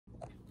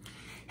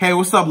Hey,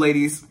 what's up,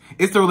 ladies?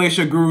 It's the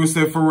relationship guru,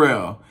 Sydd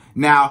Ferrell.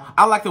 Now,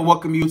 I'd like to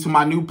welcome you to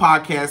my new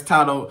podcast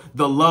titled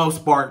The Love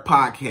Spark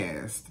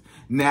Podcast.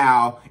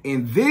 Now,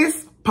 in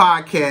this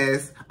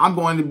podcast, I'm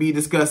going to be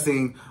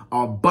discussing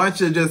a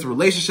bunch of just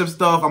relationship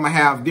stuff. I'm going to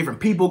have different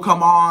people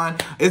come on.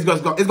 It's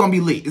going to be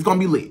lit. It's going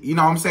to be lit. You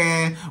know what I'm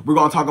saying? We're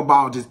going to talk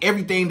about just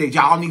everything that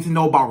y'all need to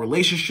know about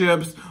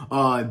relationships,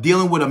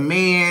 dealing with a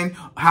man,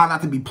 how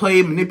not to be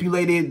played,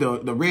 manipulated,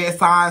 the red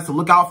signs to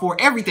look out for,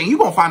 everything. You're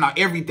going to find out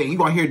everything. You're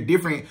going to hear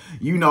different,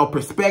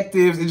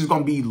 perspectives. It's just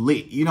going to be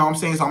lit. You know what I'm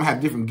saying? So I'm going to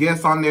have different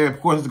guests on there.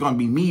 Of course, it's going to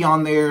be me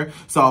on there.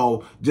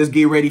 So just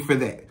get ready for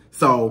that.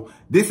 So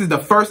this is the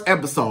first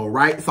episode,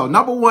 right? So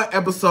number one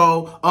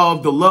episode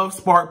of the Love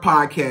Spark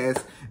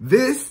Podcast.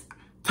 This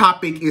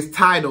topic is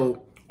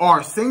titled,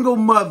 Are Single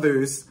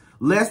Mothers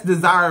Less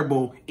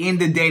Desirable in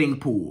the Dating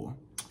Pool?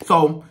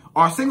 So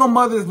are single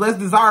mothers less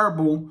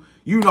desirable,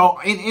 in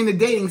the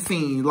dating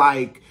scene?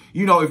 Like,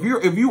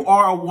 if you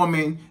are a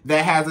woman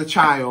that has a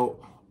child,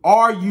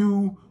 are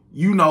you,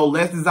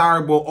 less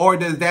desirable, or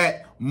does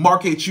that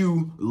market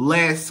you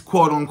less,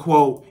 quote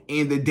unquote,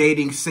 in the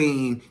dating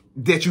scene?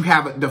 That you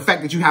have the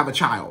fact that you have a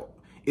child,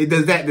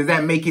 does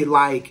that make it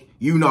like,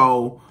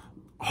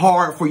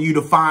 hard for you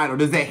to find, or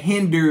does that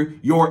hinder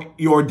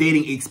your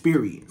dating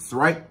experience,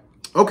 right?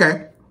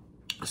 Okay.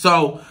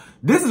 So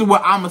this is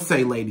what I'm gonna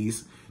say,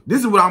 ladies. This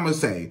is what I'm gonna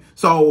say.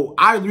 So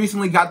I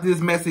recently got this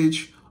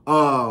message,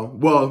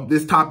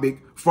 this topic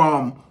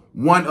from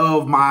one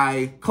of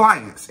my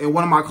clients. And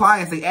one of my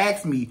clients, they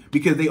asked me,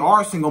 because they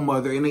are a single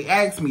mother, and they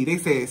asked me, they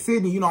said,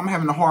 Sydney, I'm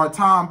having a hard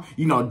time,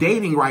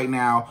 dating right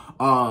now.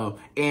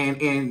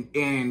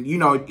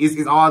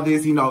 It's all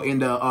this, in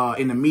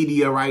the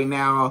media right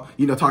now,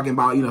 talking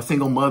about,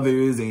 single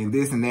mothers and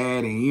this and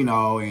that,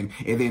 and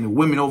then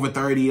women over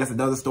 30, that's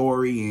another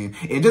story. And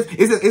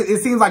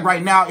it seems like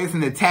right now it's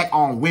an attack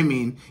on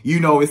women.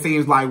 It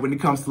seems like when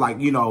it comes to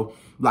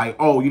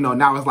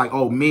now it's like,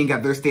 men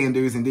got their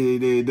standards and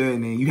and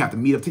then you have to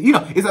meet up to,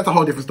 that's a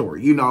whole different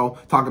story,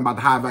 talking about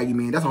the high value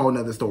men, that's a whole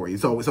nother story.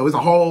 So it's a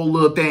whole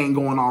little thing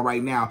going on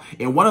right now.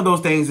 And one of those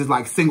things is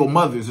like single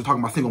mothers. They're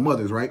talking about single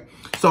mothers, right?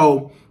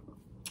 So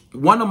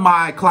one of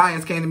my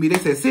clients came to me, they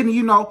said, Sydney,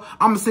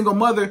 I'm a single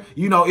mother,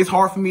 it's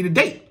hard for me to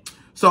date.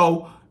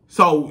 So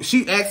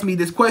she asked me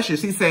this question.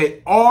 She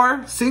said,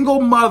 are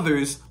single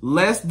mothers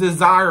less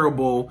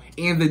desirable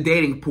in the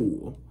dating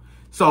pool?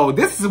 So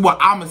this is what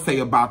I'm going to say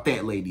about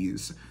that,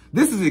 ladies.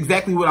 This is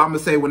exactly what I'm going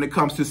to say when it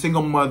comes to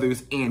single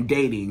mothers and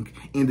dating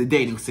in the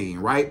dating scene,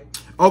 right?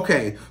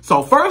 Okay,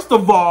 so first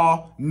of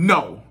all,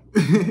 no.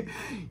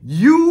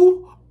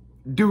 You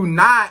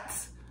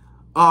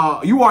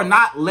are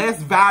not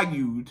less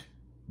valued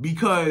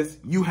because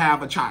you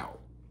have a child.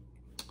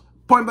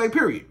 Point blank,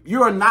 period.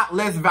 You are not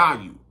less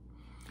valued.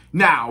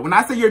 Now, when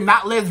I say you're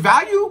not less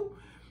valued,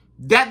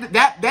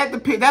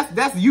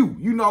 that's you.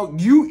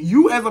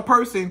 You as a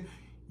person,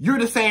 you're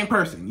the same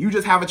person. You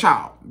just have a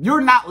child.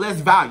 You're not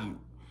less valued.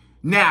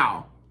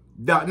 Now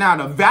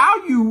the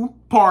value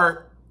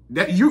part,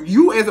 that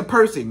you as a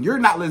person, you're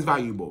not less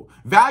valuable.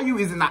 Value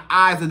is in the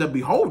eyes of the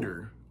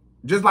beholder.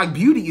 Just like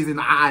beauty is in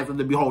the eyes of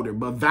the beholder,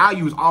 but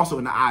value is also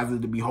in the eyes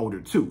of the beholder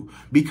too.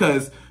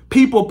 Because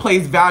people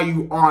place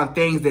value on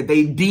things that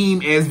they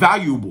deem as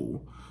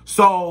valuable.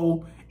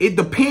 So it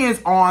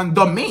depends on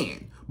the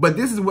man. But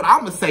this is what I'm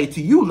going to say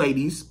to you,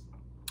 ladies.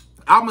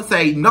 I'm going to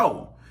say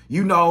no.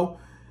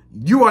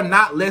 You are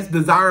not less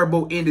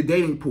desirable in the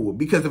dating pool,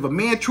 because if a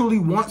man truly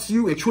wants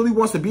you and truly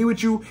wants to be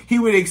with you, he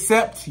would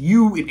accept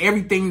you and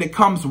everything that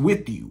comes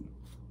with you.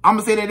 I'm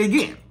going to say that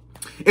again.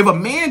 If a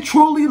man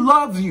truly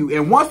loves you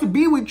and wants to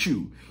be with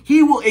you,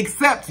 he will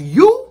accept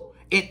you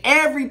and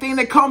everything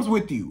that comes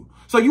with you.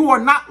 So you are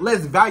not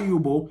less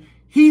valuable.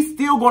 He's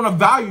still going to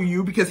value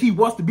you because he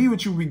wants to be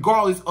with you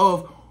regardless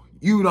of,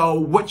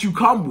 what you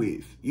come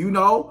with.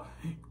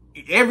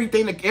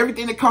 Everything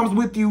that comes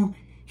with you,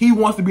 he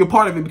wants to be a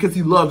part of it because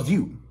he loves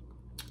you.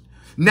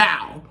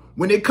 Now,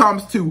 when it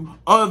comes to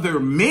other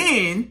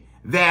men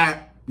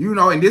that,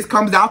 and this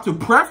comes down to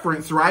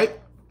preference, right?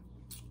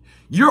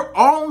 You're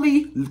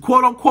only,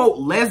 quote unquote,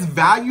 less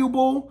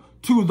valuable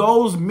to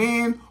those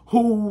men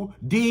who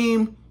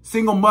deem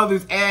single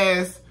mothers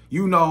as,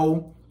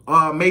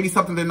 maybe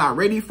something they're not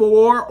ready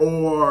for,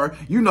 or,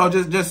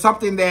 just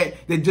something that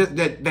just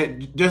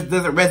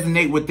doesn't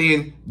resonate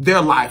within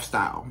their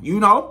lifestyle,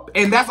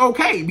 and that's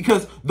okay,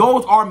 because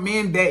those are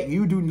men that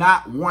you do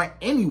not want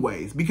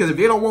anyways, because if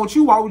they don't want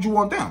you, why would you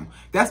want them?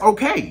 That's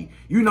okay.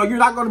 You're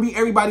not going to be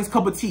everybody's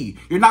cup of tea.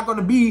 You're not going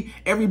to be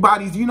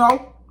everybody's,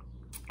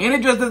 and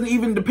it just doesn't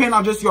even depend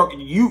on just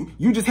you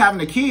just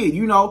having a kid,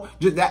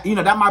 just that,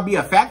 that might be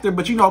a factor,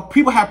 but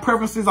people have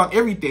preferences on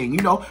everything,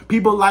 some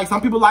people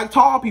like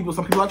tall people,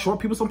 some people like short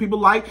people, some people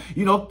like,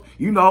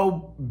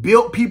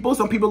 built people,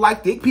 some people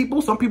like thick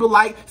people, some people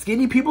like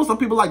skinny people, some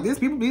people like this,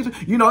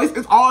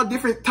 it's all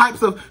different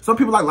types of, some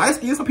people like light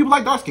skin, some people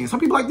like dark skin, some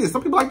people like this,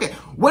 some people like that,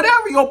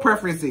 whatever your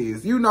preference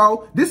is,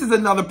 this is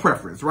another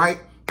preference, right?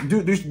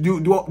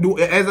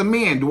 As a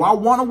man, do I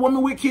want a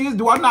woman with kids?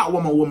 Do I not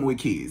want a woman with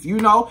kids?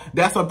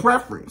 That's a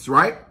preference,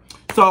 right?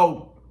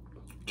 So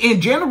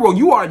in general,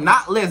 you are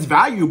not less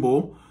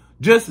valuable.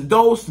 Just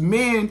those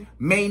men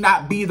may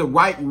not be the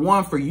right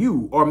one for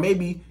you, or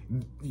maybe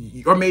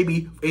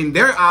in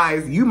their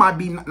eyes, you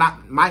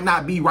might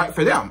not be right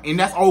for them. And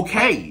that's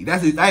okay.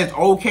 That is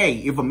okay.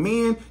 If a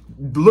man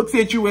looks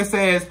at you and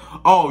says,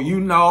 oh, you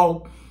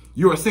know,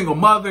 you're a single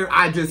mother,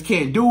 I just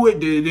can't do it,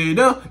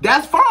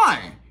 that's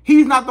fine.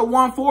 He's not the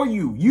one for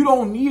you. You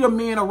don't need a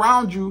man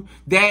around you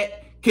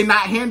that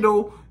cannot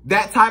handle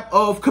that type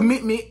of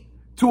commitment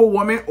to a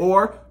woman,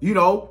 or, you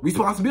know,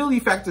 responsibility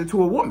factor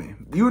to a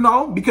woman, you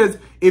know, because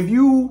if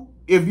you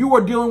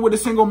are dealing with a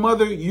single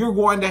mother, you're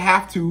going to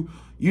have to,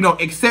 you know,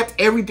 accept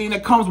everything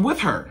that comes with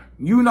her.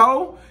 You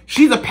know,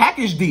 she's a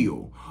package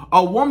deal.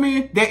 A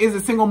woman that is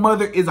a single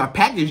mother is a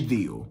package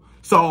deal.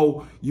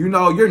 So, you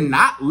know, you're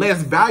not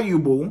less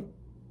valuable.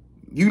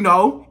 You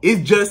know,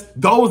 it's just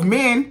those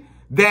men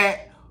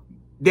that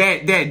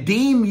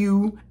deem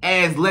you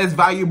as less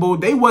valuable,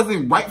 they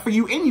wasn't right for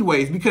you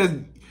anyways,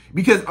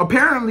 because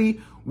apparently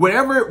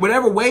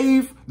whatever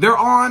wave they're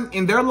on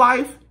in their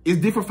life is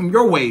different from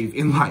your wave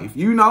in life,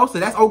 you know? So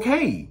that's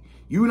okay.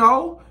 You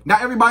know,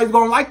 not everybody's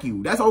going to like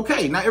you. That's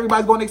okay. Not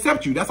everybody's going to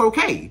accept you. That's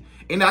okay.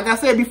 And like I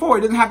said before,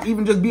 it doesn't have to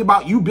even just be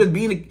about you just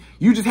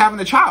you just having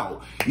a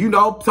child. You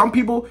know, some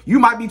people, you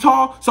might be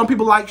tall. Some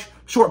people like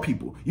short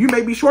people. You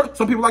may be short.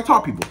 Some people like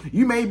tall people.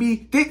 You may be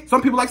thick.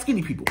 Some people like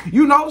skinny people,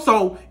 you know?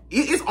 So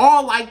it's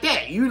all like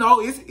that. You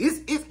know,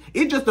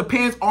 it just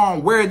depends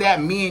on where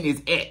that man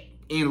is at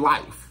in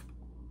life.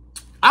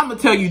 I'm going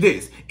to tell you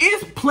this.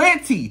 It's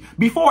plenty.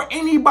 Before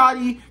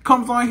anybody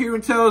comes on here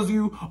and tells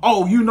you,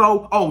 oh, you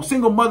know, oh,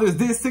 single mothers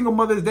this, single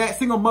mothers that,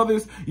 single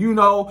mothers, you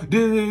know,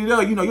 you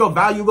know, your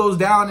value goes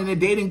down in the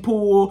dating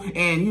pool,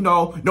 and, you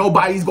know,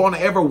 nobody's going to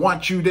ever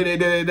want you.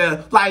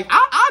 Like,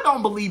 I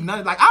don't believe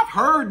none. Like, I've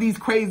heard these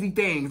crazy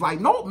things.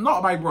 Like, no,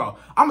 like, bro,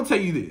 I'm going to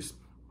tell you this.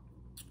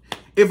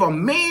 If a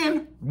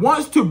man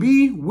wants to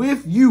be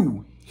with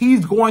you,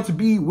 he's going to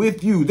be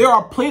with you. There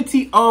are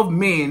plenty of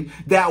men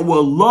that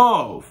will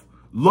love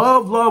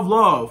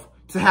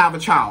to have a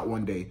child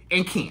one day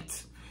and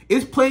can't.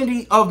 It's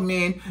plenty of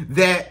men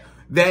that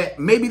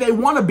maybe they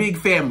want a big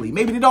family.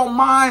 Maybe they don't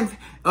mind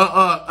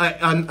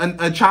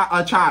a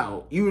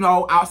child, you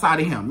know, outside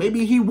of him.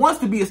 Maybe he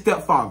wants to be a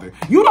stepfather.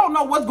 You don't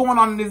know what's going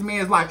on in this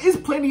man's life. It's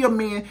plenty of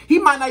men. He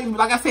might not even,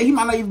 like I said, he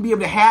might not even be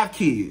able to have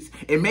kids.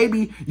 And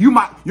maybe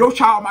your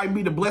child might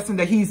be the blessing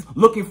that he's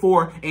looking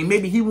for. And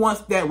maybe he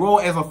wants that role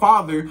as a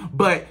father,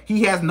 but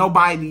he has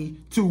nobody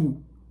to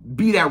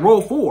be that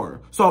role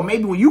for. So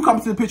maybe when you come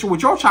to the picture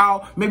with your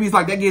child, maybe it's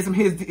like that gives him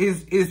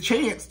his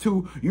chance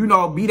to, you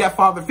know, be that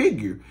father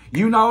figure,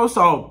 you know?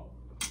 So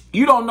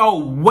you don't know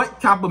what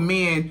type of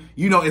man,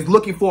 you know, is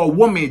looking for a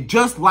woman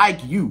just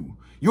like you.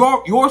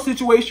 Your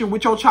situation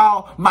with your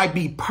child might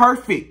be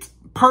perfect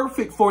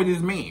for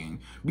this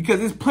man, because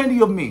there's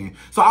plenty of men.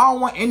 So I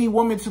don't want any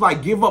woman to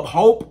like give up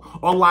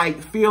hope or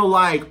like feel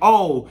like,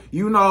 oh,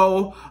 you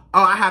know,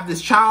 I have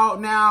this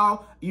child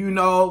now, you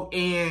know,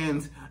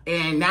 and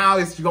now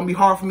it's going to be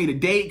hard for me to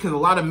date, because a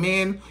lot of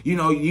men, you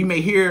know, you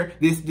may hear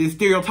this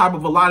stereotype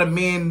of a lot of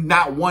men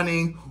not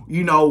wanting,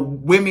 you know,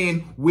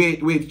 women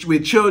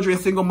with children,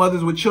 single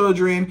mothers with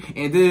children,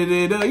 and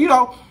you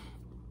know,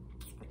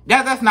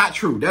 that's not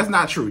true. That's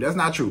not true. That's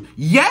not true.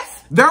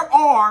 Yes, there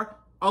are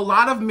a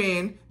lot of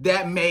men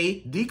that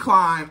may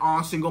decline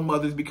on single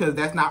mothers because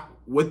that's not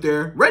what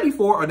they're ready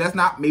for, or that's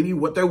not maybe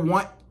what they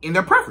want in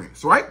their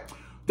preference, right?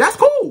 That's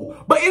cool.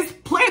 But it's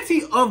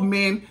plenty of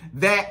men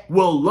that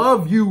will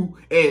love you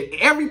and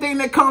everything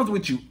that comes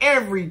with you.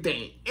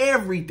 Everything.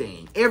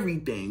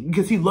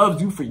 Because he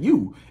loves you for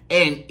you.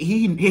 And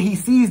he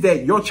sees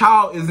that your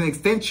child is an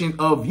extension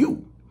of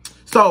you.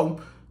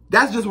 So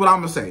that's just what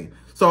I'm going to say.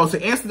 So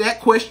to answer that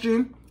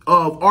question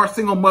of are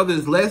single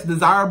mothers less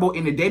desirable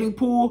in the dating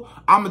pool,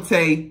 I'm going to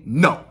say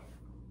no.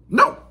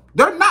 No,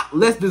 they're not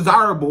less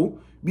desirable,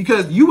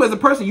 because you as a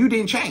person, you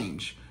didn't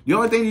change. The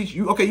only thing that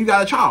you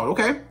got a child,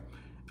 okay?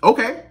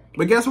 Okay,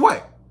 but guess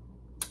what?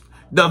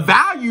 The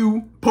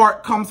value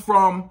part comes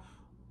from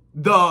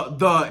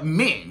the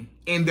men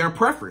and their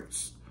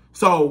preference.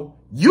 So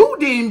you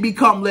didn't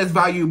become less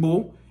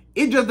valuable.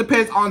 It just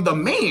depends on the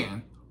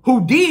man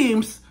who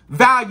deems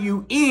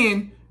value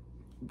in,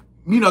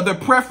 you know, their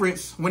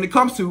preference when it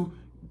comes to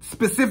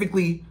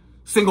specifically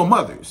single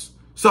mothers.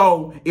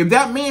 So if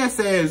that man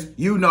says,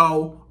 you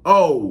know,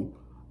 oh,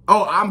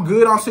 I'm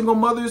good on single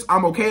mothers,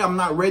 I'm okay, I'm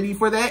not ready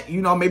for that.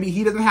 You know, maybe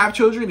he doesn't have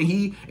children and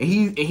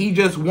he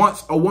just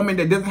wants a woman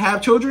that doesn't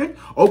have children.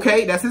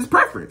 Okay, that's his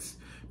preference.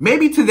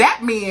 Maybe to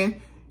that man,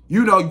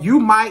 you know, you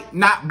might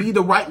not be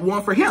the right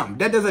one for him.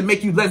 That doesn't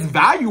make you less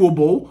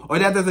valuable, or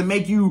that doesn't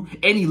make you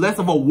any less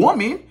of a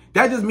woman.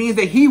 That just means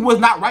that he was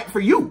not right for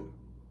you.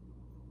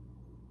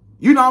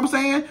 You know what I'm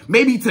saying?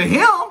 Maybe to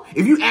him,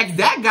 if you ask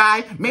that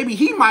guy, maybe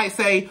he might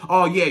say,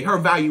 oh yeah, her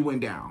value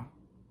went down.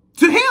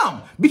 To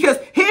him, because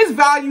his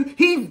value,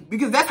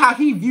 because that's how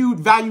he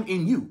viewed value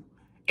in you.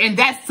 And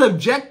that's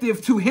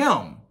subjective to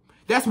him.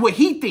 That's what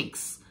he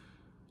thinks.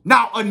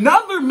 Now,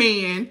 another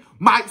man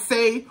might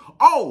say,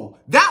 oh,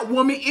 that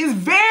woman is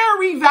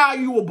very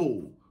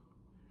valuable.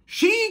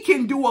 She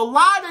can do a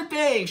lot of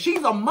things.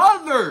 She's a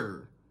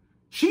mother.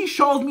 She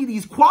shows me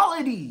these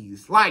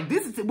qualities. Like,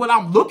 this is what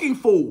I'm looking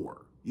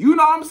for. You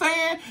know what I'm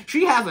saying?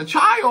 She has a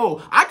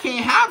child. I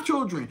can't have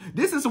children.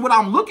 This is what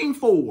I'm looking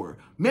for.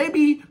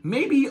 Maybe,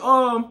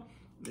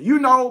 you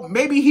know,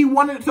 maybe he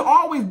wanted to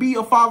always be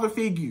a father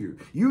figure.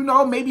 You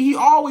know, maybe he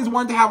always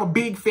wanted to have a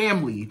big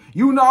family.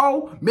 You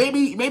know,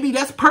 maybe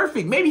that's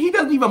perfect. Maybe he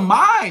doesn't even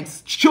mind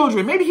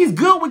children. Maybe he's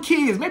good with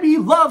kids. Maybe he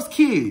loves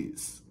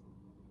kids.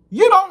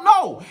 You don't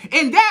know.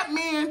 And that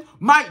man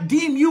might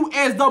deem you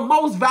as the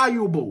most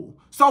valuable.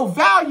 So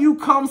value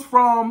comes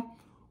from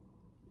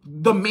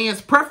the man's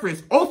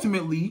preference,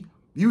 ultimately,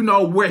 you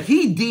know, where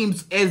he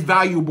deems as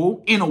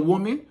valuable in a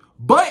woman.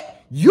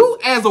 But you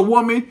as a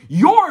woman,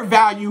 your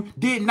value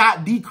did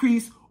not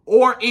decrease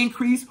or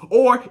increase,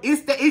 or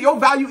your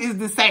value is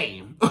the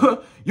same.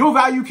 Your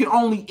value can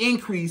only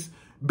increase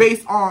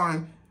based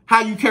on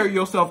how you carry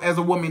yourself as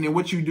a woman and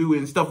what you do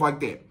and stuff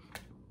like that.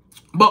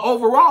 But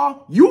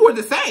overall, you were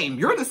the same.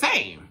 You're the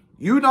same.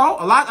 You know,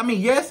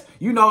 yes,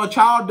 you know, a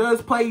child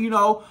does play, you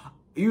know,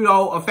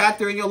 a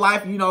factor in your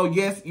life, you know,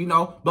 yes, you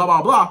know, blah,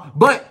 blah, blah.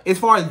 But as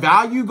far as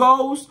value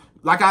goes,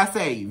 like I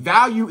say,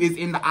 value is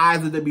in the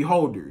eyes of the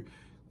beholder.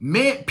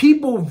 Man,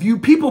 people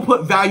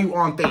put value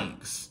on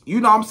things.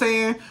 You know what I'm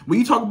saying? When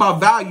you talk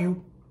about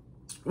value,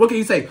 what can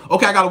you say?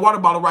 Okay, I got a water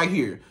bottle right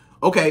here.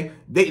 Okay,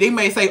 they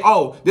may say,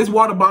 oh, this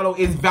water bottle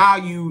is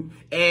valued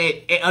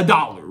at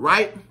 $1,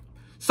 right?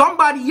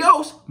 Somebody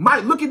else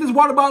might look at this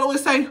water bottle and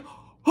say,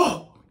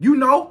 oh, you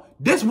know,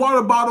 this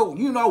water bottle,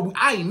 you know,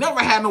 I ain't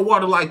never had no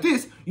water like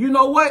this. You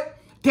know what?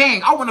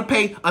 Dang, I want to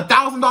pay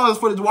 $1,000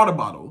 for this water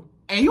bottle.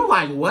 And you're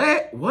like,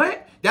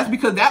 what? That's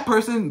because that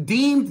person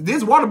deemed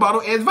this water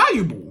bottle as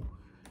valuable.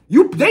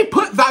 They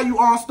put value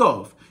on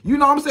stuff. You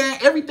know what I'm saying?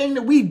 Everything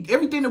that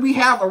we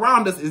have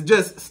around us is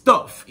just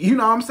stuff. You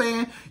know what I'm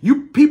saying?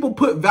 People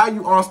put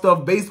value on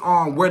stuff based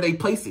on where they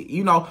place it,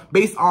 you know,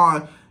 based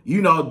on, you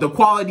know, the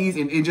qualities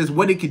and just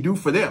what it can do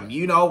for them,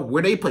 you know,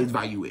 where they place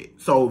value at.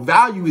 So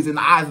value is in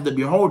the eyes of the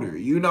beholder,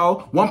 you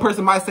know. One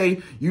person might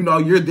say, you know,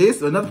 you're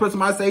this. Another person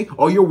might say,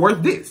 oh, you're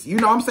worth this. You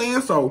know what I'm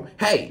saying? So,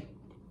 hey,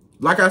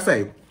 like I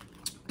say,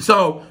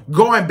 so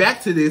going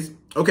back to this,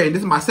 okay,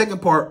 this is my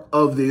second part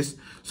of this.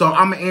 So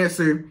I'm going to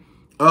answer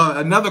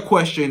another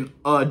question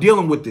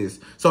dealing with this.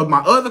 So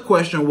my other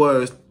question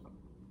was,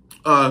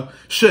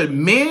 should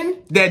men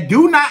that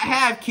do not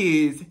have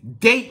kids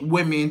date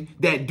women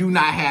that do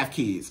not have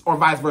kids, or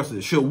vice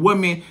versa? Should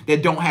women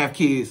that don't have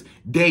kids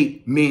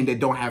date men that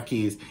don't have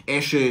kids?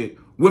 And should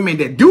women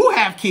that do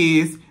have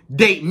kids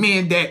date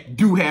men that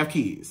do have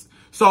kids?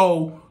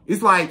 So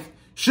it's like,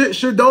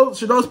 should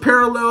those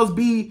parallels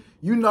be,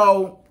 you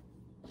know,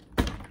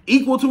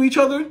 equal to each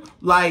other?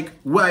 Like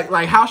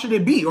how should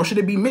it be? Or should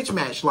it be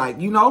mismatched? Like,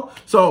 you know,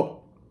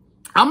 so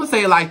I'm gonna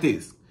say it like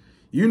this,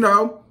 you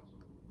know.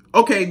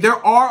 Okay, there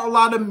are a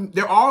lot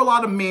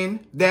of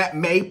men that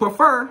may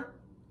prefer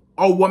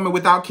a woman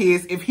without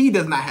kids if he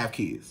does not have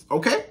kids.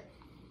 Okay?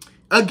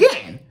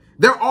 Again,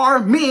 there are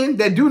men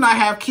that do not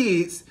have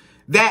kids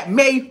that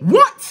may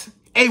want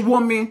a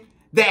woman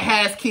that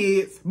has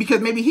kids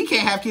because maybe he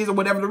can't have kids or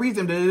whatever the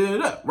reason,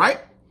 right?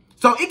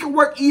 So it can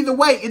work either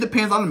way. It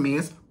depends on the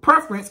man's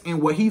preference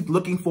and what he's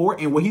looking for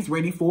and what he's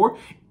ready for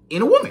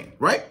in a woman,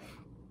 right?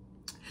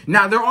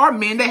 Now, there are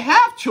men that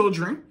have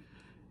children.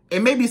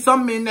 And maybe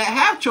some men that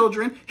have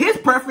children, his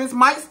preference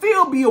might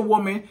still be a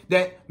woman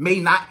that may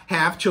not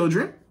have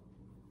children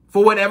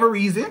for whatever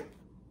reason.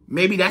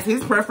 Maybe that's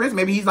his preference.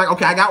 Maybe he's like,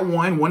 okay, I got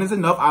one. One is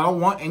enough. I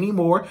don't want any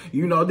more.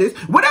 You know, this,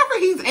 whatever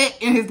he's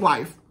at in his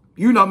life,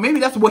 you know,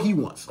 maybe that's what he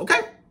wants. Okay.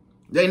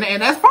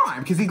 And that's fine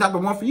because he's not the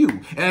one for you.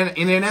 And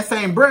in that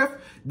same breath,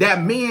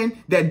 that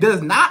man that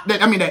does not,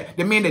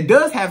 the man that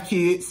does have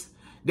kids,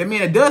 the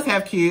man that does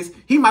have kids,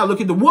 he might look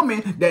at the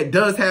woman that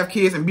does have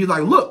kids and be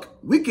like, look,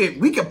 we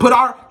can put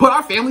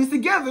our families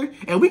together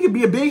and we can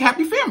be a big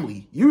happy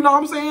family. You know what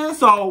I'm saying?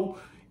 So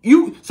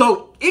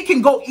it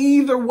can go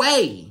either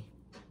way.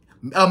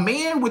 A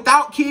man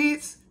without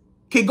kids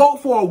can go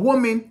for a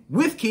woman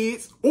with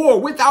kids or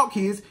without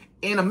kids,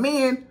 and a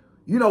man,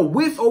 you know,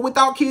 with or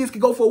without kids can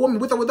go for a woman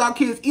with or without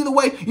kids. Either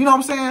way, you know what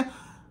I'm saying?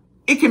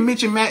 It can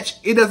mix and match.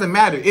 It doesn't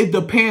matter. It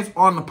depends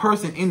on the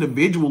person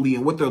individually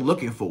and what they're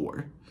looking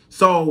for.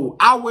 So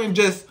I wouldn't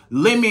just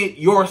limit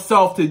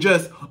yourself to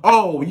just,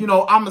 oh, you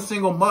know, I'm a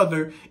single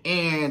mother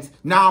and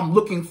now I'm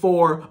looking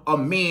for a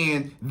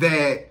man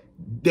that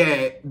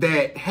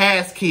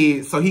has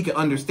kids so he can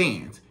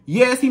understand.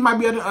 Yes, he might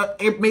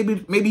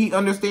be, maybe he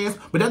understands,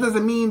 but that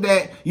doesn't mean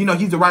that, you know,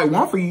 he's the right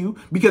one for you,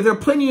 because there are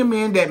plenty of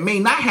men that may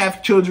not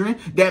have children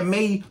that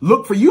may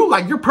look for you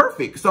like you're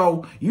perfect.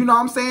 So, you know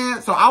what I'm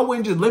saying? So I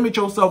wouldn't just limit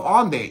yourself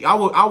on that.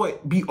 I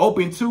would be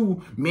open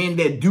to men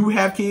that do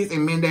have kids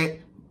and men that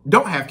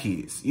don't have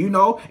kids, you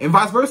know, and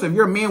vice versa. If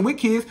you're a man with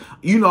kids,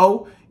 you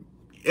know,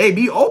 hey,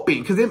 be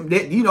open, because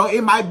you know,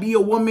 it might be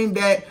a woman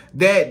that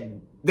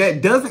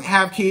doesn't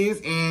have kids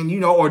and, you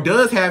know, or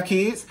does have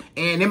kids,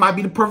 and it might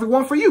be the perfect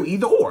one for you,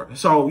 either or.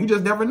 So you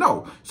just never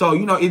know. So,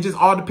 you know, it just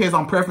all depends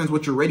on preference,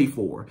 what you're ready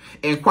for.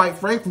 And quite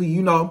frankly,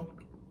 you know,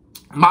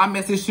 my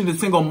message to the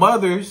single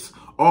mothers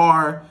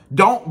are,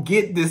 don't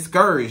get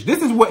discouraged.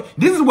 This is what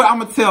I'm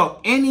going to tell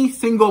any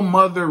single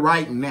mother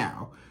right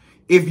now.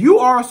 If you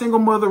are a single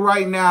mother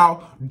right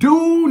now,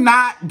 do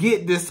not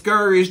get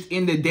discouraged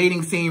in the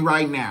dating scene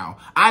right now.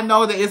 I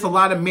know that it's a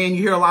lot of men.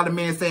 You hear a lot of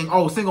men saying,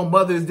 oh, single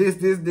mothers, this,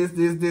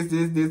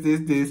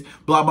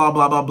 blah, blah,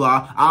 blah, blah,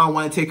 blah. I don't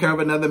want to take care of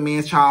another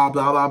man's child,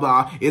 blah, blah,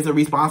 blah. It's a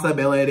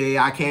responsibility.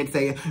 I can't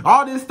say it.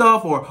 All this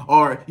stuff,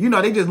 or, you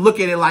know, they just look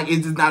at it like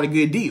it's just not a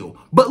good deal.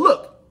 But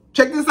look,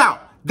 check this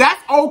out.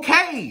 That's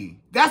okay.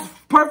 That's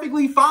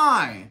perfectly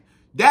fine.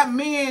 That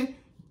man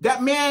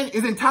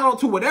is entitled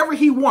to whatever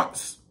he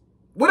wants.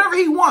 Whatever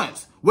he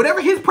wants, whatever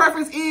his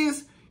preference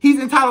is, he's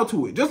entitled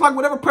to it. Just like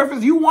whatever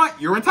preference you want,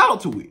 you're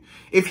entitled to it.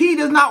 If he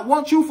does not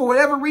want you for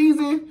whatever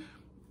reason,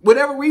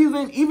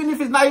 even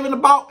if it's not even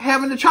about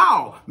having a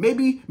child,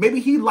 maybe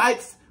he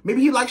likes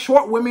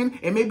short women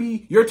and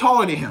maybe you're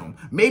taller than him.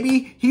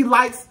 Maybe he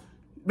likes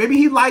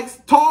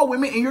tall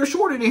women and you're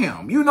shorter than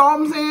him. You know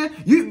what I'm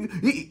saying? You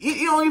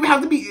don't even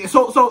have to be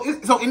so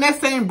in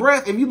that same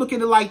breath, if you look at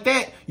it like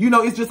that, you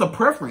know, it's just a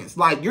preference.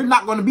 Like, you're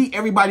not going to be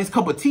everybody's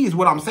cup of tea is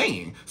what I'm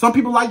saying. Some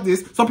people like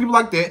this, some people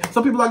like that,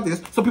 some people like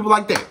this, some people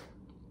like that.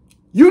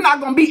 You're not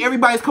going to be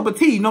everybody's cup of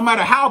tea, no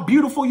matter how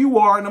beautiful you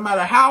are, no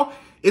matter how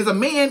as a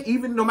man,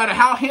 even no matter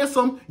how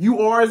handsome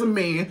you are as a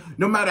man,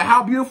 no matter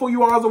how beautiful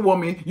you are as a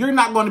woman, you're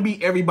not going to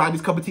be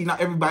everybody's cup of tea.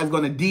 Not everybody's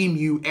going to deem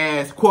you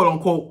as quote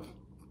unquote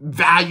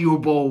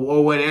valuable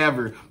or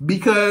whatever,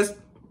 because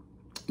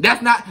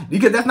that's not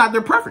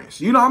their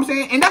preference. You know what I'm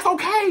saying? And that's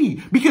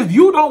okay, because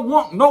you don't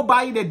want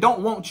nobody that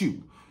don't want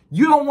you.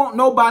 You don't want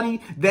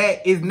nobody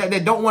that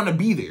don't want to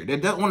be there,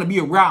 that doesn't want to be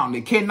around,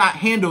 that cannot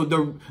handle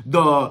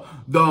the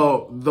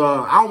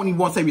I don't even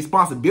want to say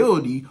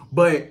responsibility,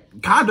 but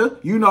kinda,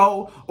 you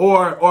know,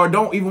 or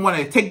don't even want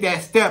to take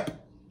that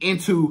step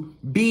into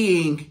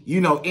being,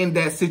 you know, in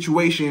that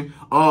situation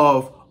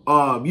of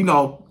you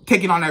know,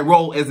 taking on that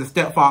role as a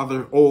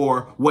stepfather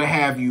or what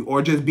have you,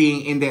 or just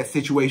being in that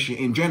situation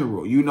in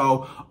general, you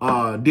know,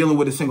 dealing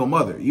with a single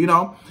mother, you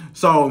know?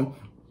 So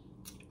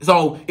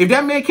if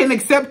that man can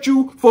accept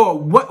you for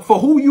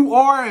who you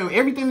are and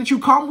everything that you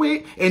come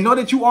with and know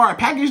that you are a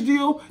package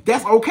deal,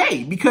 that's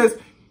okay, because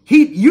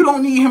you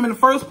don't need him in the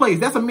first place.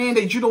 That's a man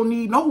that you don't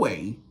need no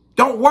way.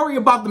 Don't worry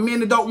about the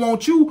men that don't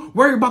want you.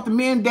 Worry about the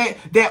men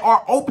that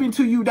are open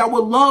to you, that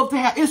would love to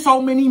have. It's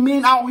so many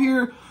men out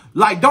here.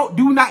 Like,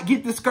 do not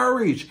get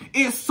discouraged.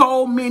 It's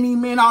so many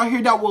men out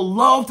here that will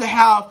love to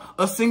have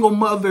a single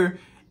mother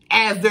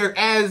as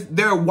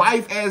their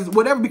wife, as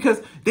whatever,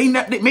 because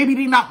maybe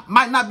they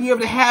might not be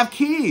able to have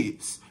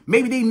kids.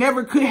 Maybe they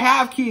never could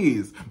have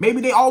kids. Maybe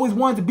they always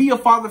wanted to be a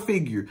father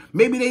figure.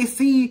 Maybe they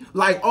see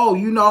like, oh,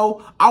 you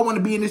know, I want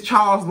to be in this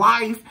child's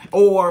life,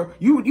 or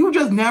you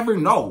just never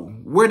know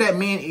where that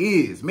man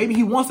is. Maybe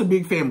he wants a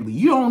big family.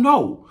 You don't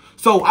know.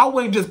 So I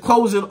wouldn't just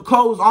close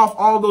off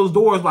all those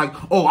doors like,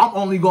 oh, I'm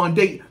only going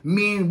to date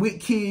men with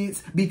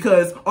kids,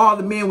 because all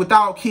the men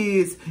without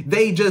kids,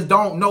 they just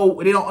don't know,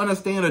 they don't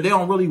understand, or they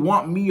don't really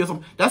want me or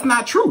something. That's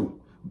not true.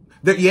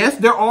 Yes,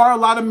 there are a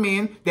lot of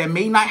men that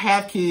may not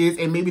have kids,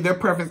 and maybe their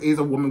preference is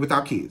a woman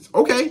without kids.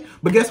 Okay,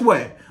 but guess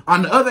what?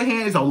 On the other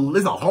hand,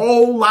 there's a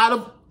whole lot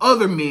of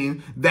other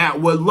men that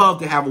would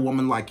love to have a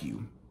woman like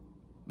you.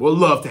 Would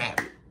love to have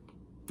it.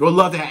 Would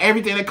love to have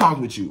everything that comes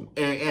with you.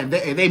 And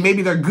they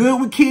maybe they're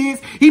good with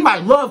kids. He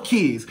might love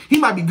kids. He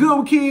might be good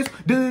with kids.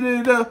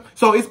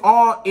 So it's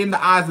all in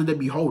the eyes of the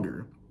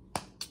beholder.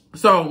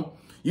 So,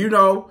 you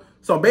know,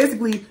 so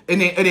basically,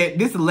 and then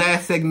this is the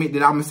last segment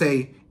that I'm going to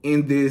say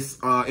in this,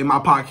 in my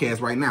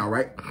podcast right now,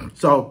 right?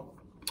 So,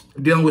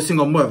 dealing with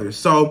single mothers.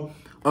 So,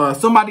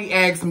 somebody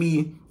asked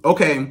me,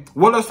 okay,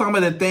 what are some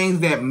of the things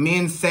that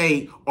men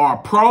say are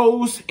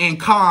pros and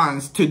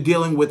cons to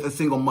dealing with a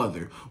single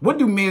mother? What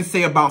do men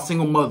say about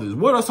single mothers?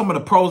 What are some of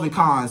the pros and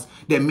cons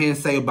that men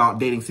say about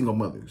dating single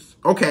mothers?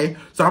 Okay,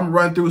 so I'm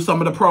running through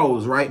some of the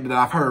pros, right, that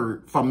I've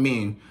heard from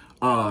men,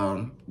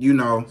 you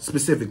know,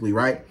 specifically,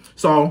 right?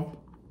 So,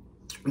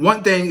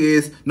 one thing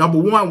is, number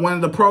one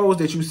of the pros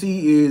that you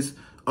see is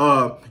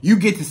you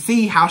get to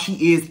see how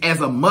she is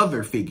as a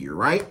mother figure,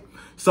 right?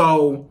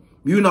 So,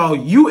 you know,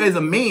 you as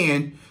a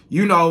man,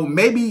 you know,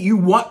 maybe you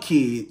want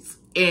kids,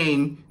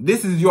 and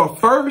this is your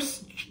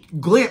first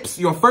glimpse,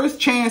 your first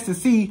chance to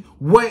see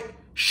what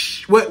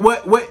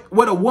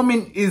a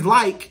woman is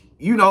like,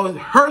 you know,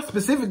 her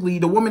specifically,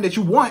 the woman that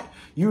you want,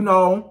 you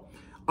know,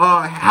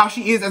 how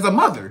she is as a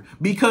mother.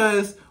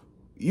 Because,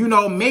 you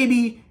know,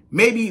 maybe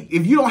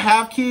if you don't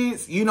have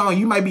kids, you know,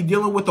 you might be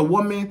dealing with a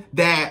woman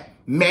that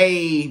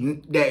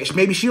maybe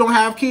she don't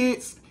have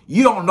kids.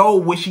 You don't know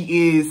what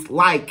she is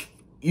like,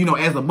 you know,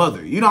 as a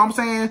mother, you know what I'm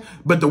saying?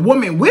 But the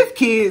woman with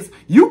kids,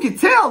 you can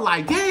tell,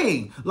 like,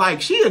 dang,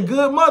 like, she a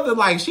good mother,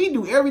 like, she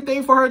do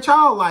everything for her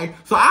child, like,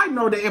 so I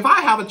know that if I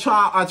have a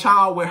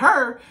child with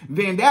her,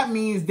 then that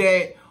means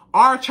that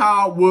our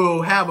child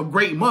will have a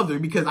great mother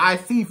because I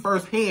see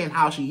firsthand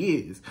how she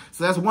is.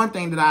 So that's one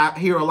thing that I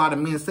hear a lot of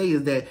men say,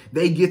 is that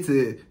they get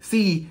to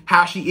see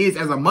how she is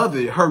as a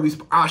mother,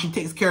 how she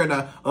takes care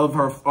of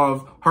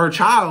her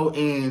child,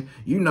 and,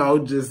 you know,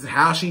 just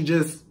how she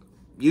just,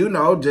 you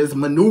know, just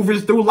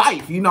maneuvers through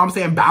life, you know what I'm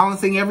saying,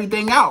 balancing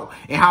everything out,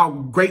 and how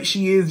great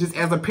she is just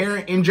as a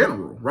parent in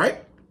general,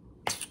 right?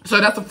 So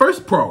that's the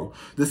first pro.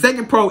 The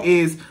second pro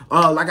is,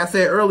 like I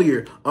said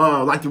earlier,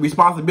 like the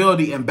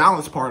responsibility and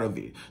balance part of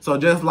it. So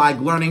just like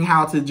learning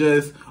how to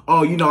just,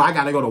 oh, you know, I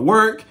got to go to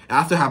work, and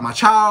I still have my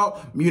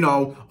child, you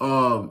know,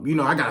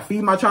 I got to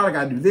feed my child, I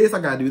got to do this, I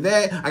got to do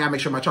that, I got to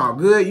make sure my child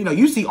good. You know,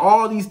 you see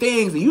all these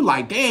things and you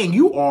like, dang,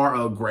 you are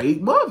a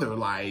great mother.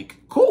 Like,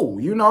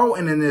 cool, you know?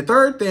 And then the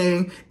third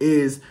thing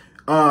is,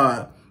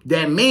 that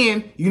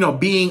man, you know,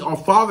 being a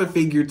father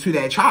figure to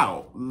that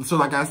child. So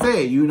like I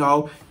said, you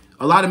know,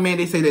 a lot of men,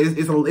 they say that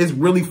it's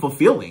really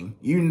fulfilling,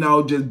 you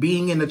know, just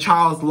being in a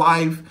child's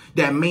life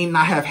that may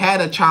not have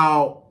had a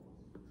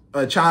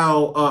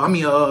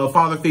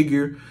father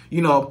figure,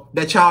 you know,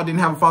 that child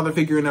didn't have a father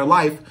figure in their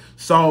life.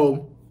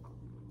 So,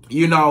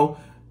 you know,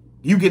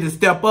 you get to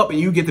step up and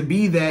you get to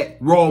be that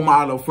role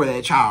model for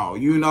that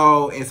child, you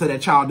know, and so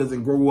that child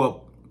doesn't grow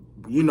up,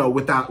 you know,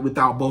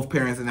 without both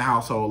parents in the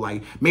household.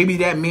 Like, maybe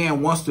that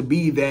man wants to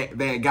be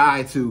that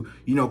guy to,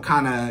 you know,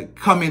 kind of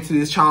come into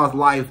this child's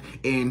life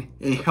and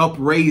help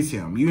raise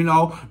him, you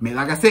know. I mean,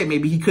 like I said,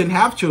 maybe he couldn't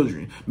have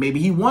children. Maybe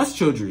he wants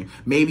children.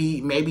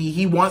 Maybe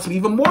he wants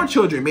even more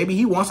children. Maybe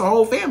he wants a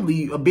whole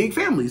family, a big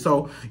family.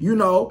 So, you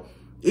know,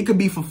 it could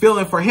be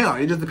fulfilling for him.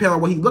 It just depends on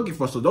what he's looking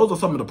for. So those are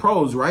some of the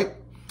pros, right?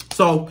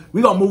 So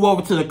we're going to move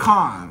over to the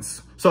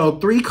cons. So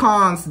 3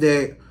 cons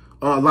that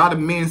a lot of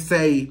men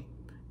say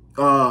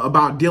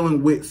about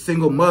dealing with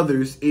single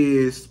mothers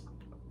is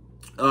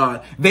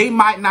they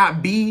might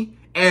not be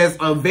as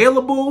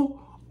available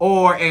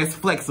or as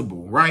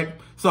flexible, right?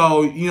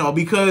 So, you know,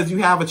 because you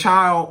have a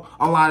child,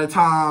 a lot of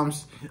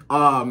times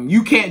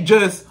you can't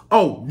just,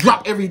 oh,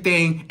 drop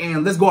everything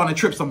and let's go on a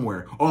trip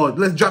somewhere, or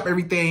let's drop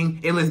everything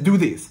and let's do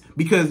this,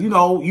 because, you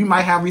know, you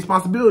might have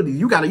responsibilities.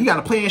 You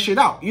gotta plan shit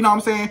out. You know what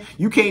I'm saying?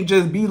 You can't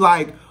just be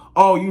like,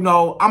 oh, you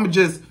know, I'm gonna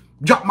just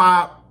drop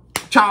my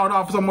child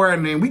off somewhere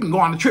and then we can go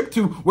on a trip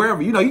to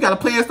wherever. You know, you got to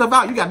plan stuff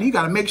out. You got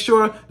to make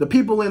sure the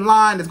people in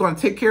line that's going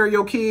to take care of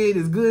your kid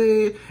is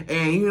good.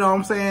 And you know what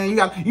I'm saying? You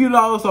got, you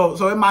know,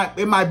 so it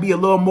might be a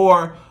little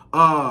more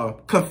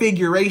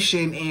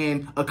configuration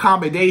and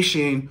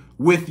accommodation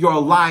with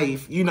your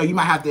life. You know, you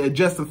might have to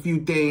adjust a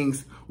few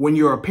things when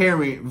you're a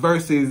parent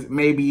versus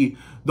maybe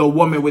the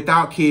woman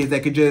without kids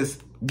that could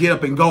just get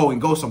up and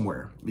go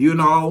somewhere, you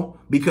know,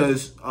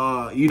 because,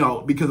 you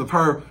know, because of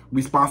her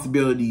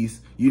responsibilities,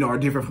 you know, are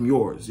different from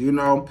yours, you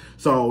know.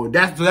 So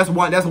that's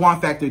one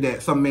factor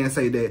that some men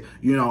say, that,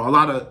 you know, a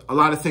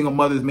lot of single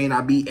mothers may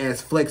not be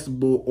as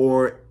flexible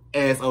or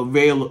as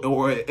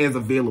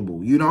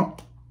available, you know.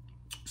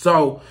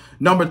 So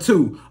number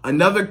 2,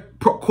 another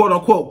quote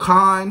unquote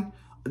con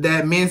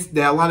that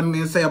a lot of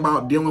men say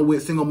about dealing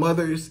with single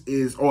mothers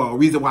is, or a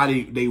reason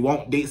why they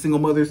won't date single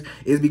mothers,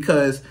 is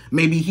because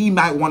maybe he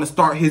might want to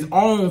start his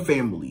own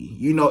family,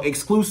 you know,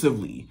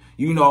 exclusively.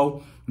 You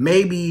know,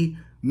 maybe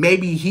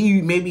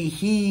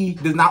he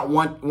does not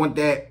want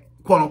that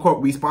quote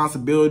unquote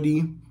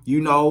responsibility, you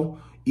know,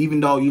 even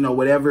though, you know,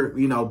 whatever,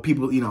 you know,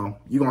 people, you know,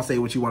 you're going to say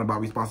what you want about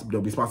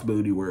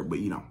responsibility word, but,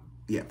 you know,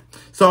 yeah.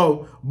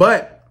 So,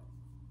 but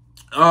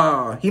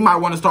he might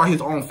want to start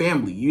his own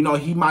family. You know,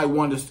 he might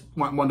want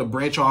to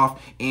branch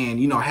off and,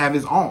 you know, have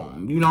his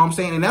own, you know what I'm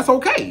saying? And that's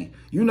okay.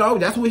 You know,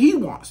 that's what he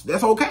wants.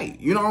 That's okay.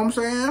 You know what I'm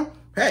saying?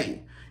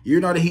 Hey, you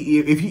know, that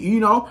you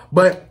know,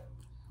 but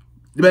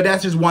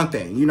that's just one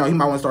thing. You know, he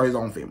might want to start his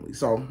own family.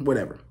 So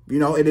whatever, you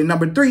know. And then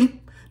number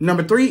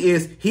three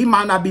is he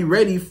might not be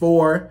ready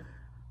for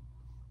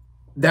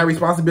that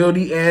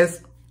responsibility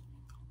as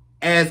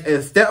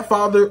a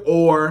stepfather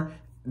or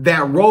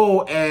that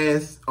role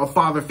as a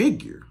father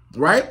figure.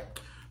 Right?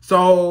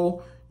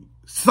 So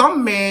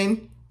some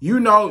men, you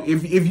know,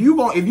 if you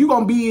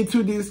gonna be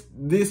into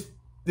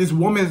this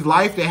woman's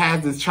life that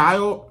has this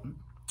child,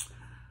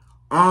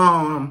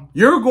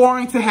 you're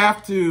going to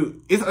have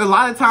to, it's a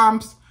lot of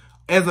times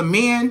as a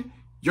man,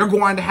 you're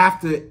going to have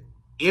to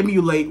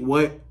emulate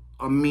what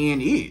a man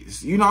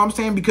is. You know what I'm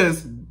saying?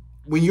 Because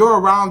when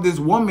you're around this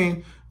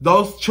woman,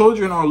 those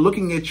children are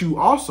looking at you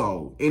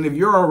also. And if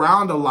you're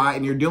around a lot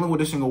and you're dealing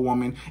with a single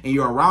woman and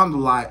you're around a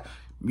lot,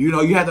 you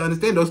know, you have to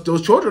understand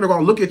those children are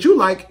going to look at you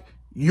like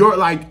you're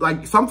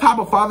like some type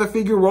of father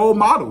figure role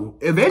model.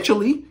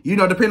 Eventually, you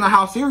know, depending on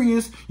how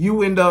serious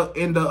you and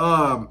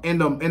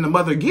the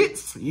mother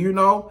gets, you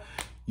know,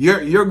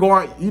 you're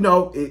going, you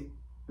know,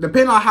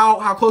 depending on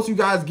how close you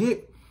guys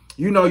get,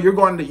 you know, you're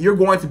going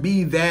to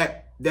be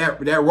that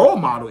role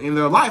model in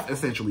their life,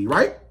 essentially,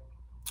 right?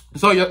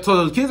 So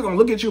those kids are going to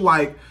look at you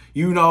like,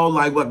 you know,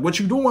 like what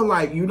you doing,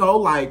 like, you know,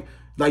 like,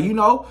 you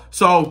know,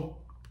 so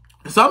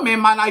some men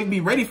might not even be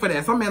ready for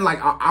that. Some men like,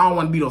 I don't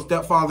want to be no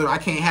stepfather. I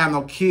can't have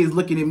no kids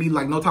looking at me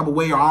like no type of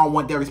way, or I don't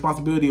want that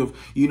responsibility of,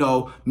 you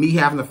know, me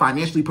having to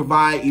financially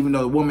provide, even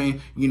though the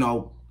woman, you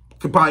know,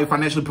 could probably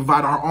financially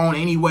provide our own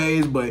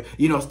anyways, but,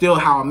 you know, still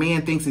how a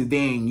man thinks is,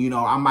 dang, you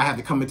know, I might have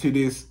to come into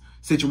this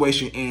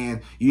situation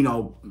and, you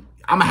know,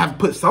 I'm gonna have to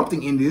put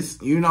something in this,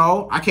 you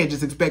know. I can't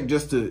just expect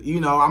just to,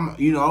 you know, I'm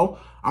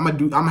gonna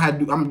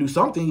do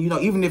something, you know,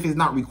 even if it's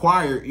not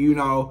required, you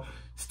know,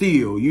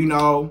 still, you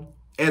know,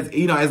 as,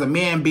 you know, as a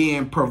man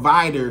being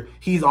provider,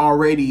 he's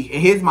already,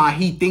 in his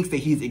mind, he thinks that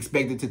he's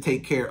expected to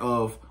take care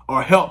of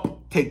or help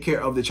take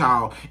care of the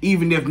child,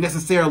 even if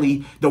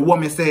necessarily the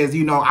woman says,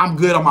 you know, I'm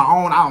good on my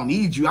own. I don't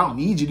need you. I don't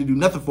need you to do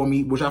nothing for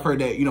me, which I've heard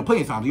that, you know,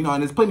 plenty of times, you know,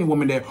 and there's plenty of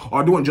women that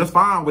are doing just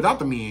fine without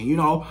the man, you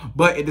know,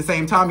 but at the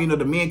same time, you know,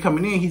 the man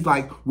coming in, he's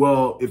like,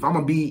 well, if I'm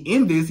gonna be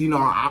in this, you know,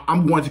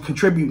 I'm going to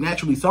contribute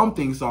naturally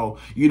something. So,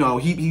 you know,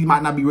 he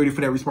might not be ready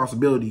for that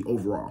responsibility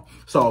overall.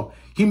 So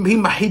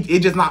it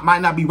just might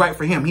not be right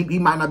for him. He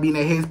might not be in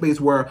that headspace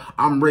where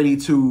I'm ready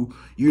to,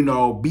 you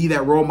know, be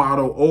that role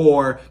model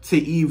or to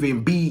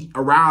even be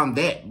around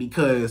that,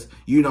 because,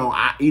 you know,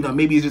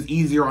 maybe it's just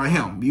easier on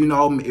him, you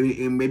know,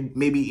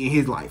 maybe in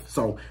his life.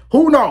 So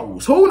who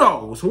knows,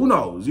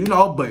 you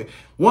know, but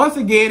once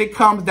again, it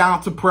comes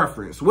down to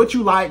preference, what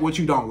you like, what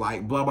you don't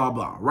like, blah, blah,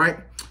 blah. Right.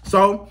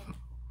 So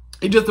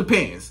it just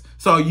depends.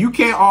 So you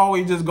can't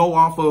always just go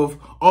off of,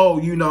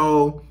 oh, you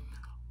know,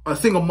 a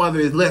single mother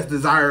is less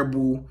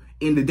desirable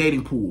in the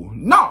dating pool.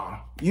 No,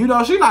 you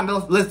know, she's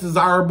not less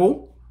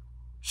desirable.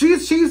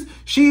 She's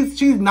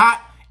not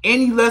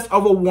any less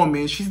of a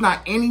woman. She's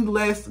not any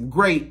less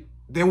great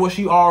than what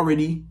she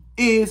already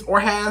is or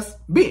has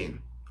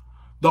been.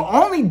 The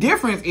only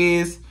difference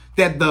is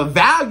that the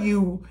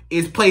value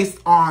is placed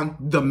on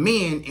the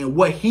man and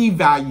what he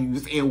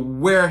values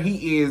and where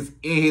he is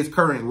in his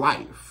current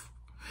life.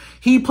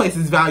 He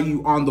places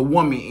value on the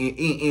woman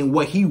in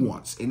what he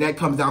wants, and that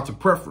comes down to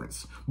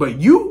preference. But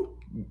you're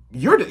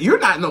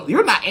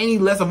not any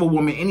less of a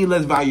woman, any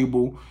less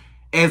valuable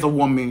as a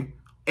woman,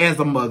 as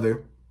a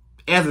mother,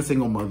 as a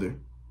single mother.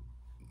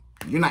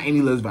 You're not any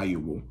less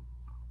valuable.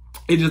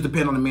 It just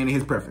depends on the man and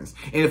his preference.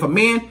 And if a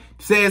man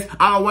says,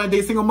 I don't want to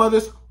date single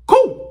mothers,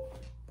 cool.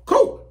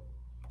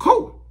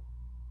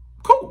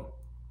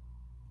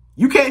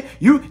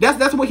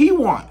 That's what he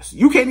wants.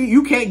 You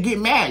can't get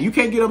mad. You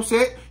can't get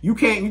upset. You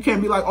can't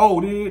be like, oh,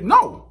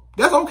 no,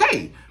 that's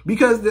okay.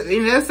 Because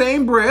in that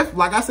same breath,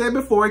 like I said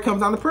before, it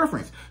comes down to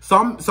preference.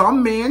 Some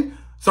men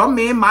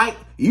might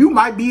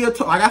be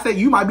like I said,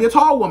 you might be a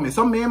tall woman.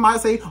 Some men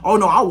might say, oh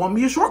no, I want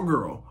me a short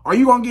girl. Are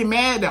you gonna get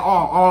mad that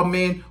all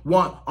men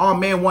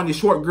want is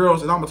short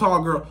girls and I'm a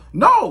tall girl?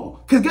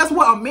 No, because guess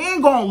what? A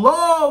man gonna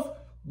love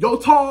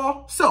your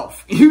tall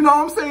self. You know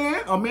what I'm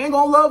saying? A man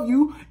gonna love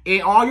you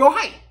in all your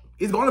height.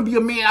 It's gonna be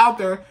a man out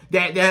there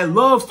that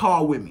loves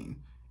tall women.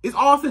 It's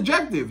all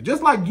subjective.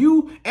 Just like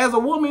you as a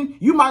woman,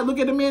 you might look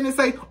at a man and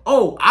say,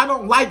 oh, I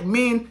don't like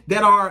men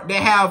that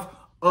have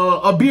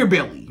a beer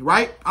belly,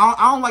 right?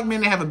 I don't like men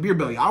that have a beer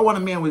belly. I want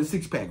a man with a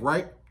six pack,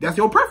 right? That's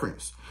your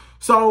preference.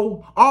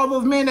 So all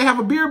those men that have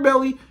a beer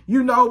belly,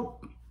 you know,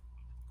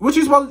 what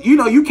you supposed, you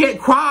know, you can't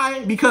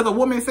cry because a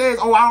woman says,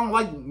 oh, I don't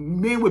like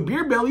men with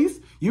beer bellies,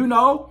 you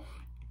know,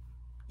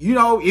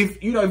 if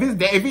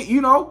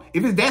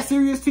it's that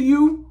serious to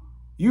you,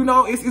 you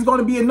know, it's going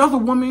to be another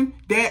woman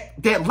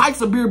that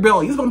likes a beer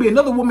belly. It's going to be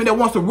another woman that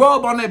wants to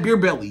rub on that beer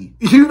belly.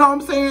 You know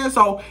what I'm saying?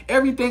 So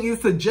everything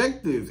is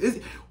subjective. It's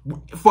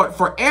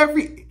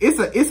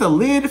it's a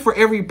lid for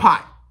every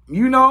pot.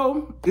 You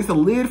know, it's a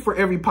lid for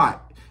every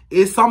pot.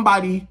 It's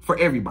somebody for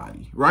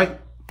everybody, right?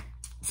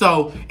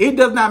 So it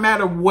does not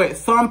matter what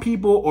some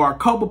people or a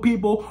couple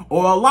people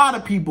or a lot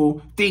of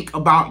people think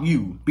about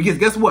you, because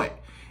guess what?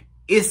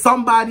 It's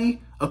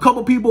somebody, a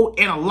couple people,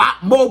 and a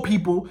lot more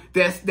people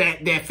that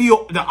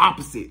feel the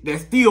opposite, that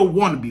still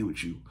want to be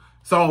with you.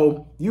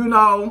 So, you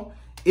know,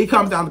 it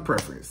comes down to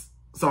preference.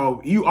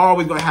 So you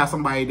always gonna have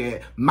somebody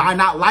that might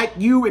not like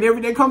you and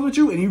everything comes with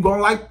you, and you're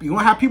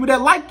gonna have people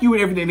that like you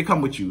and everything that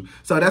come with you.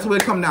 So that's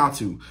what it comes down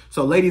to.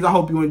 So ladies, I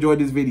hope you enjoyed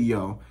this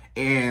video.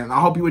 And I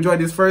hope you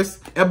enjoyed this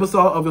first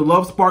episode of the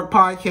Love Spark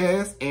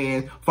podcast.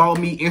 And follow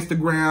me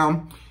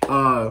Instagram,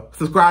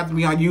 subscribe to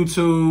me on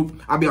YouTube.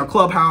 I'll be on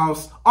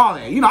Clubhouse, all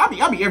that. You know, I'll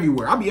be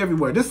everywhere. I'll be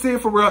everywhere. Just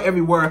Sydd Ferrell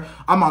everywhere.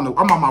 I'm on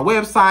my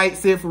website,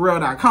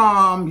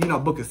 SyddFerrell.com. You know,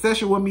 book a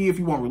session with me if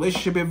you want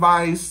relationship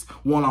advice,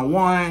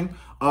 one-on-one,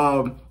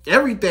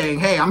 everything.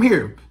 Hey, I'm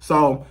here.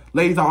 So,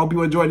 ladies, I hope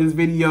you enjoyed this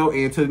video,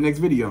 and to the next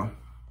video.